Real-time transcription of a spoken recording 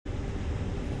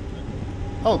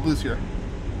Oh, blue's here.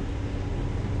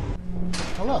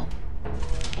 Hello.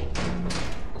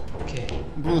 Okay.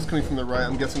 Blue is coming from the right.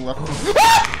 I'm guessing left.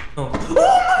 Oh.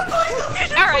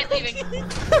 Alright, leaving.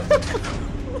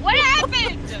 What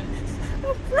happened?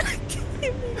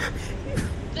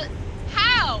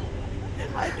 How?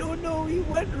 I don't know, he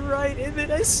went right and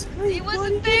then I swear He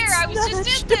wasn't there, I was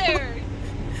just in there.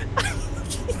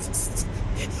 He's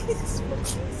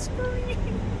fucking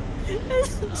screaming. And it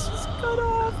just got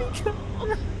off. He got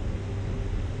off.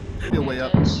 You're way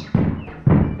up.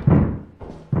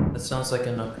 That sounds like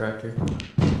a nutcracker.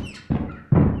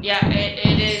 Yeah,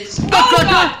 it is. Oh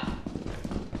god!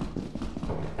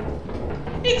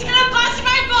 He's gonna bust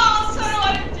my balls! I don't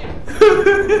want him to.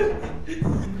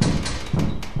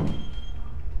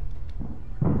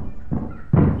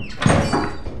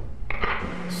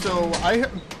 So I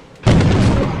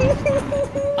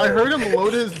heard him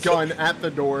load his gun at the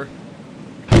door.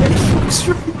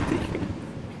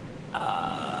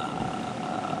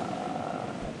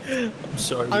 I'm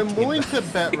sorry. I'm willing to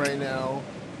bet right now,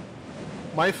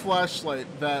 my flashlight,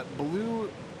 that blue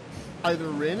either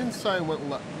ran inside and went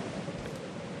left.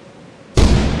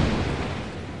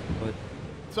 What?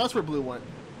 So that's where blue went.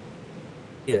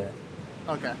 Yeah.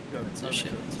 Okay, good. It's a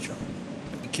shit. It's a trouble.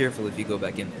 Be careful if you go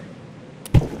back in there.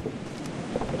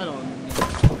 I don't.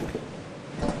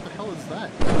 What the hell is that?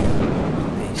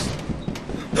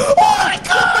 Oh my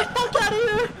god! Fuck out of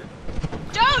here!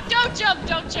 Don't jump,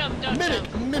 don't jump.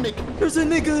 Mimic. There's a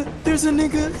nigga! There's a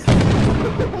nigga!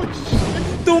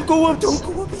 Don't go up! Don't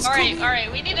go up! He's coming.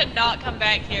 Alright, we need to not come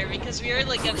back here because we are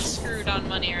like getting screwed on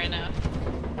money right now.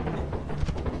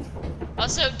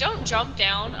 Also, don't jump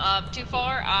down too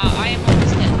far. I am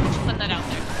almost dead. Just putting that out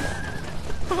there.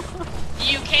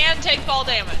 You can take fall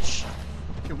damage.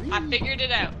 I figured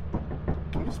it out.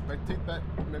 Can we spectate that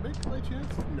mimic by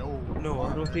chance? No. No,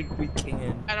 I don't think we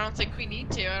can. I don't think we need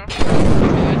to. I don't think we need to.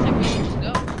 I think we should just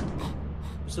go.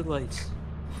 Where's the lights?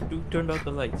 Who turned out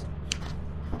the lights?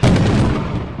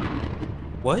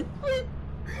 What?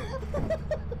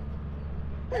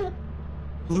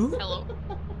 Blue? Hello?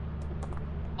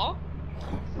 Oh?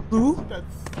 Blue?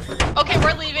 That's. Okay,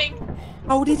 we're leaving.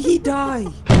 How did he die?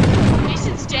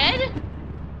 Jason's dead?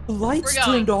 The lights We're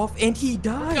going. turned off and he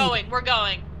died. We're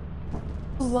going.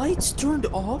 The lights turned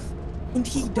off and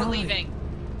he died.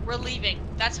 We're leaving.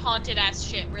 That's haunted ass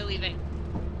shit. We're leaving.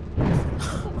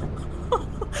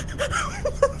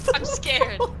 I'm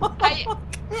scared.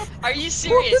 Are you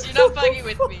serious? You're not fucking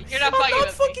with me. You're not fucking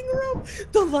with me. Around.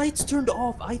 The lights turned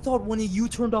off. I thought one of you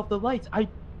turned off the lights. I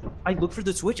looked for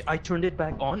the switch. I turned it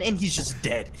back on, and he's just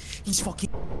dead. He's fucking.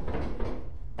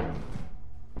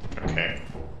 Okay.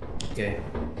 Okay.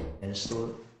 And it's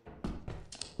still.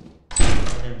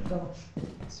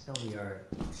 It's probably alright.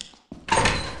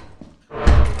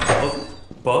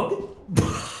 Bug?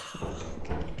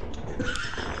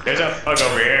 There's a bug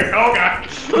over here. Oh god!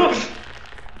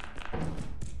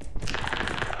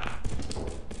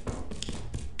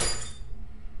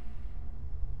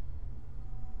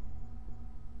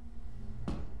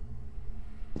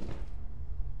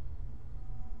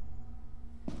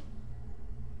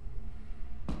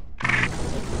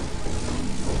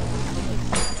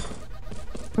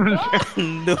 No.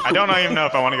 I don't even know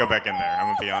if I want to go back in there. I'm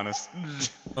gonna be honest.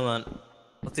 Hold on.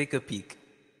 I'll take a peek.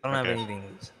 I don't have Okay. anything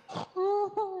else.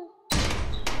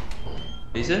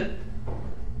 Jason?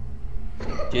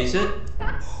 Jason?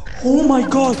 Oh my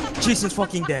god! Jason's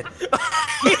fucking dead.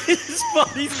 His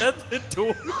body's at the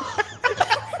door.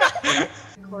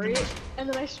 Corey, and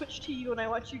then I switch to you and I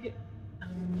watch you get. I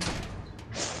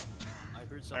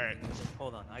heard something. Alright.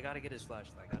 Hold on. I gotta get his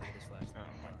flashlight. Oh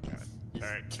my god.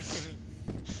 Alright.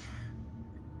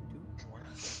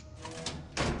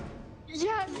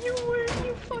 Yeah, you were.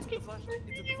 You fucking.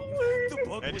 You were. The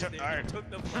bug It was took- there. alright. It took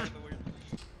the bug away.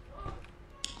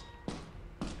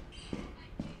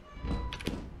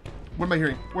 What am I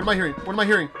hearing? What am I hearing? What am I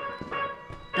hearing?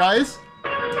 Guys?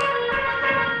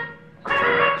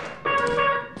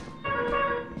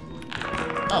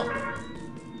 Oh.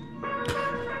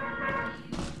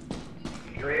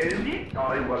 Crazy?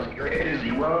 Oh, he was crazy,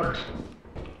 he was.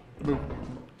 Boo.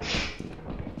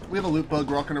 We have a loot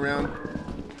bug walking around.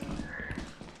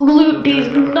 Loot these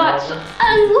nuts.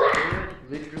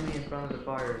 Literally in front of the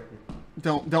fire.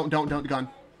 Don't, gun.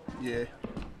 Yeah.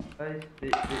 Guys,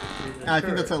 I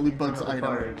think that's a loot bug's item.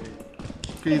 Okay,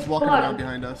 he's walking Bug. around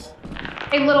behind us.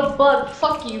 Hey, little bug.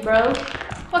 Fuck you, bro.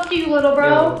 Fuck you, little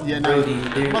bro. Yeah, no, Brody,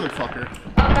 dude. motherfucker.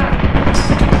 Okay.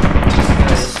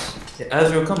 Guys,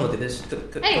 Azrael, come look at this.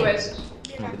 Anyways.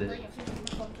 Come look at this.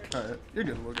 Alright, you're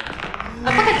good, little guy.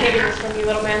 I fucking hated this from you,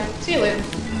 little man. See you later.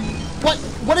 What?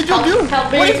 What did you do?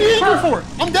 Help me. What is he angry for?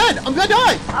 I'm dead. I'm gonna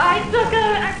die.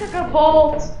 I took a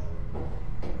bolt.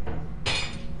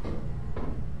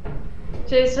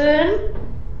 Jason?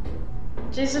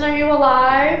 Jason, are you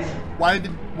alive? Why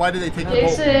did they take the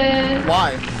Jason? bolt?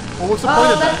 Why? What was the point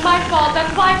Oh, of that's that? my fault.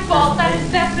 That's my fault. That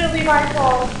is definitely my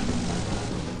fault.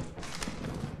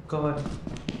 God.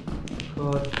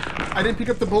 God. I didn't pick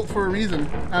up the bolt for a reason.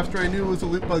 After I knew it was a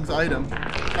loot bug's item,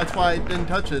 that's why I didn't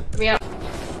touch it. Yeah.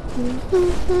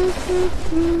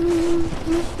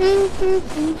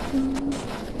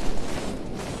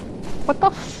 What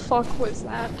the fuck was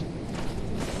that?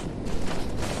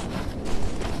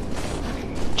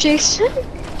 Jason?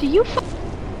 Do you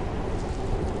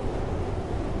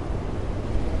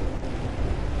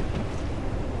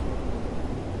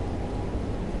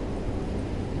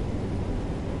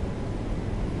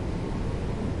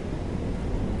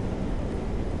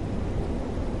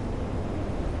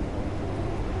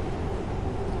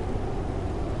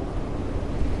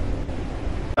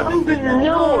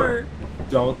No.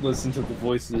 Don't listen to the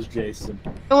voices, Jason.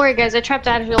 Don't worry guys, I trapped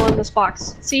Advil in this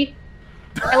box. See?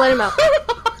 I let him out.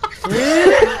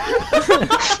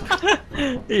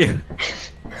 Yeah.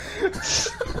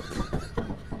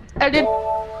 I did.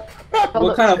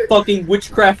 What kind of fucking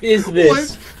witchcraft is What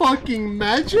this? fucking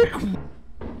magic?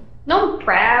 No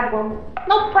problem.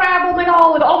 No problem at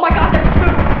all. Oh my god, there's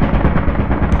food.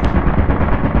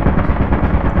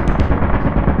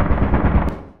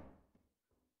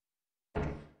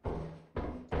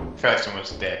 I feel like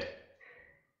someone's dead.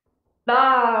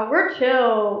 Nah, we're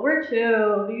chill. We're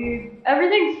chill, dude.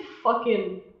 Everything's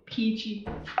fucking peachy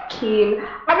keen.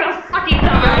 I'm gonna fucking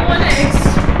die.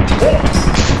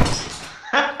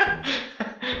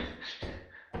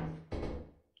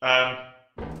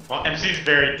 Well, MC's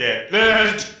very dead.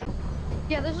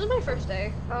 Yeah, this is my first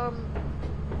day.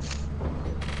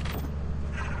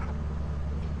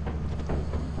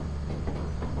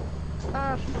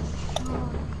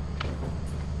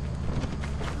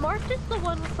 Mark is the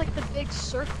one with like the big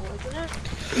circle, isn't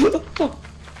it?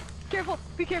 Careful!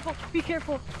 Be careful! Be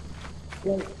careful!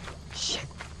 Shit.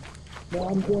 No,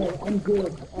 I'm good. I'm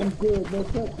good. I'm good. No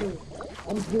pressure.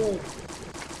 I'm good.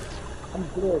 I'm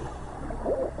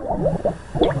good.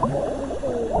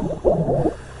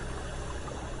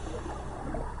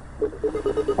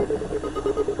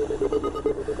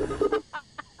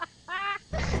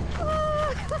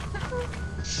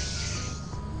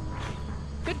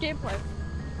 Good gameplay.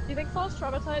 Do you think Saul's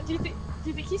traumatized? Do you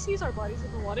think he sees our bodies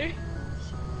in the water?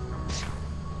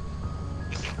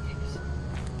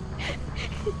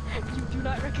 You do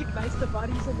not recognize the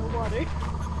bodies in the water.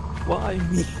 Why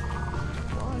me?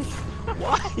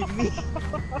 Why me?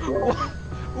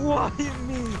 Why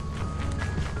me?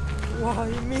 Why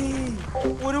me?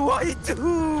 What do I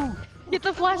do? Get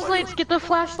the flashlights. Get the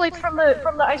flashlights from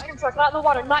the ice cream truck. Not in the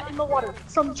water. Not in the water.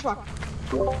 From the truck.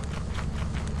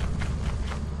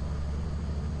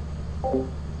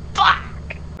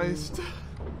 Fuck!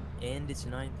 And it's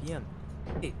 9 p.m.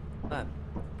 Hey,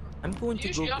 I'm going to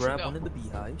Usually go also grab go. one of the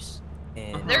beehives,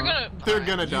 and They're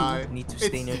gonna die. you need to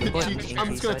stay near the button in I'm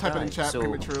case just gonna I type it die. in chat So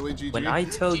prematurely, GG. when I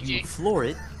tell you GG. floor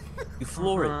it, you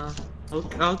floor it.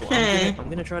 Okay. I'm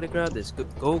gonna try to grab this.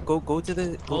 Go to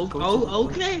the.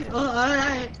 Okay.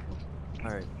 Alright.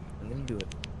 Alright, I'm gonna do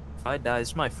it. If I die,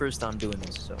 it's my first time doing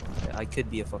this, so I could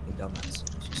be a fucking dumbass.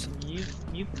 Just-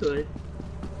 You could.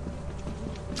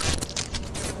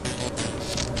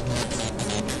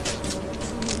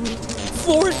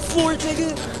 Floor it,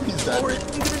 nigga! He's dead. Floor it,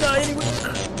 I'm gonna die anyway.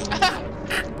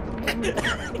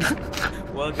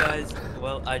 Well, guys,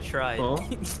 I tried. Oh.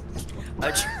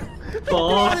 I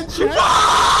tried.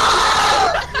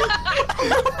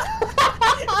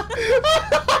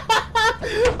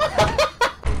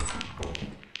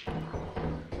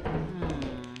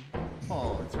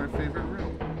 Oh, it's our favorite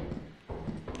room.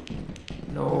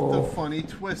 No. The funny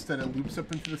twist that it loops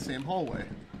up into the same hallway.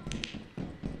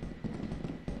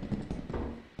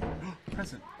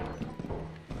 Present.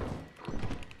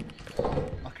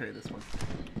 I'll carry this one.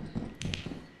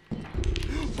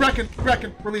 Bracken,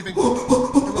 we're leaving. We're leaving.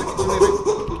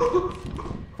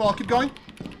 Fall, keep going.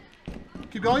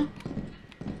 Keep going.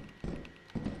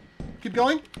 Keep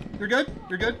going. You're good.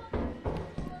 You're good.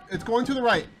 It's going to the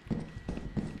right.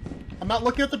 I'm not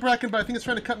looking at the Bracken, but I think it's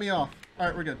trying to cut me off.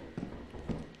 Alright, we're good.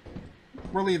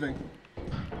 We're leaving.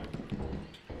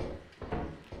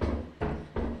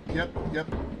 Yep.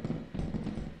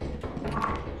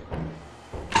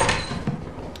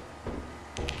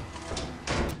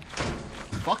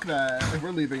 Fuck that.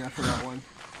 We're leaving after that one.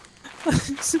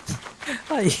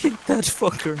 I hate that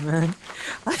fucker, man.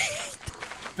 I hate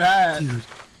That. Dude.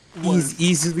 He's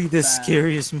easily the bad.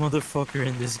 scariest motherfucker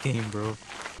in this game, bro.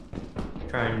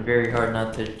 Trying very hard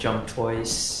not to jump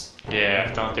twice.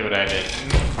 Yeah, don't do what I did.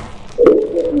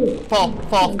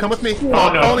 Fall, come with me.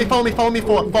 Oh, no. Follow me,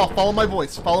 follow my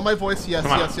voice. Follow my voice,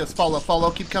 yes,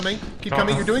 follow, keep coming.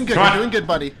 You're doing good,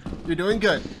 buddy. You're doing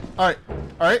good.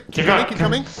 Alright, keep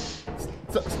coming.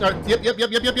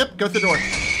 Yep, go through the door.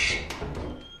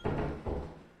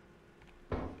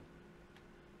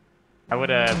 I would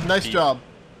have. Nice job.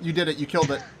 You did it, you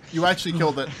killed it. You actually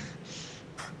killed it.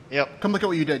 Yep. Come look at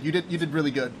what you did. You did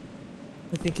really good.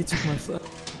 I think it took my flash.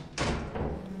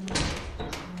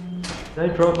 Did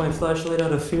I drop my flashlight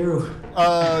out of fear?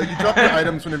 You drop your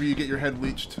items whenever you get your head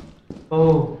leeched.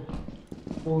 Oh.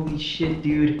 Holy shit,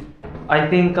 dude. I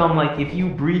think I'm like, if you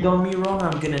breathe on me wrong,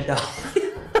 I'm gonna die.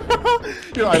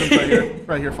 Your items right here.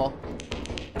 Right here, Fall.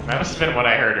 That must have been what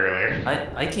I heard earlier.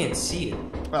 I can't see it.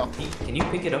 Well. Can you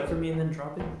pick it up for me and then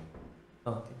drop it?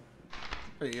 Oh, okay.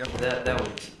 There you go. That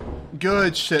works.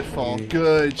 Good shit, Fall.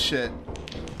 Good shit.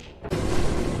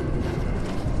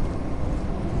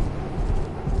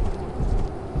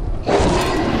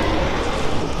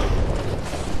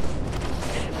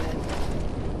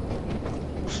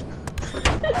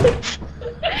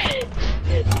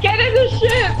 Get in the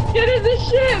ship! Get in the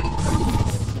ship!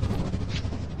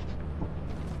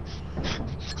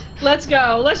 Let's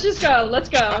go. Let's just go. Let's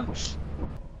go.